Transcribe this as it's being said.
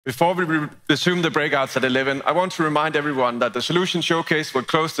Before we resume the breakouts at 11, I want to remind everyone that the Solution Showcase will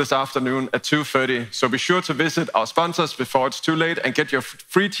close this afternoon at 2:30. So be sure to visit our sponsors before it's too late and get your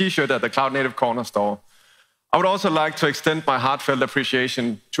free t-shirt at the Cloud Native Corner store. I would also like to extend my heartfelt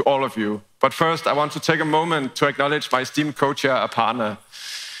appreciation to all of you. But first, I want to take a moment to acknowledge my esteemed co-chair, Aparna.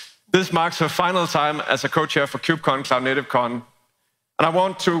 This marks her final time as a co-chair for KubeCon, Cloud Native Con. And I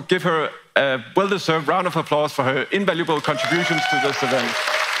want to give her a well-deserved round of applause for her invaluable contributions to this event.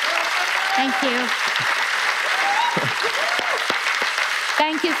 Thank you.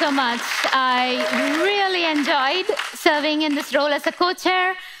 Thank you so much. I really enjoyed serving in this role as a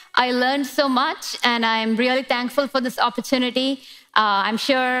co-chair. I learned so much, and I'm really thankful for this opportunity. I'm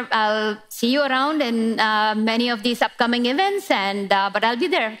sure I'll see you around in many of these upcoming events, but I'll be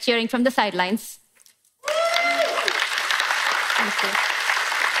there cheering from the sidelines. Thank you.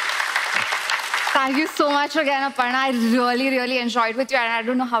 Thank you so much again, Aparna. I really enjoyed with you, and I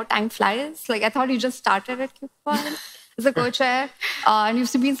don't know how time flies. Like, I thought you just started at KubeCon as a co-chair, and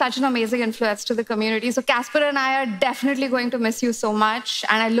you've been such an amazing influence to the community. So Casper and I are definitely going to miss you so much,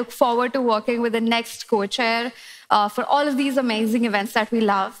 and I look forward to working with the next co-chair for all of these amazing events that we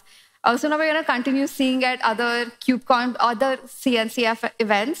love. So now we're going to continue seeing at other KubeCon, other CNCF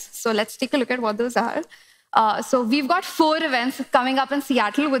events. So let's take a look at what those are. So we've got 4 events coming up in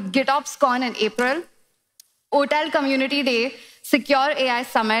Seattle with GitOpsCon in April, OTel Community Day, Secure AI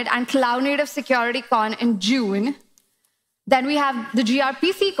Summit, and Cloud Native Security Con in June. Then we have the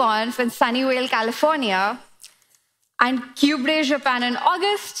gRPC Conf in Sunnyvale, California, and Cube Day Japan in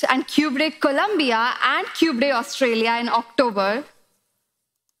August, and Cube Day Colombia, and Cube Day Australia in October.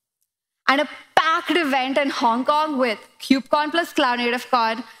 And a packed event in Hong Kong with KubeCon plus Cloud Native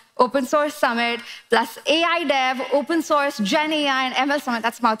Con, Open Source Summit, plus AI Dev, Open Source, Gen AI, and ML Summit,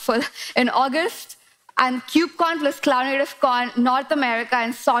 that's a mouthful, in August, and KubeCon plus Cloud Native Con North America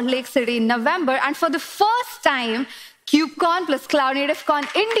in Salt Lake City in November, and for the first time, KubeCon plus Cloud Native Con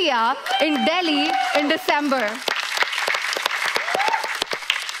India in Delhi in December.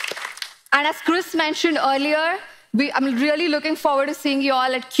 And as Chris mentioned earlier, I'm really looking forward to seeing you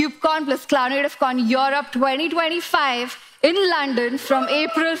all at KubeCon plus Cloud Native Con Europe 2025 in London from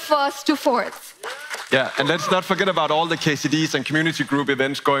April 1st to 4th. Yeah, and let's not forget about all the KCDs and community group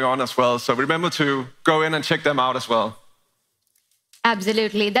events going on as well. So remember to go in and check them out as well.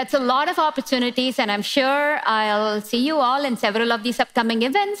 Absolutely. That's a lot of opportunities, and I'm sure I'll see you all in several of these upcoming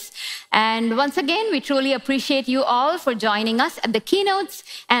events. And once again, we truly appreciate you all for joining us at the keynotes.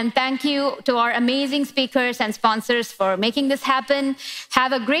 And thank you to our amazing speakers and sponsors for making this happen.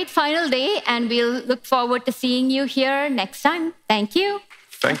 Have a great final day, and we'll look forward to seeing you here next time. Thank you.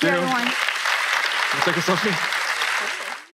 Thank you. Everyone. Take a selfie.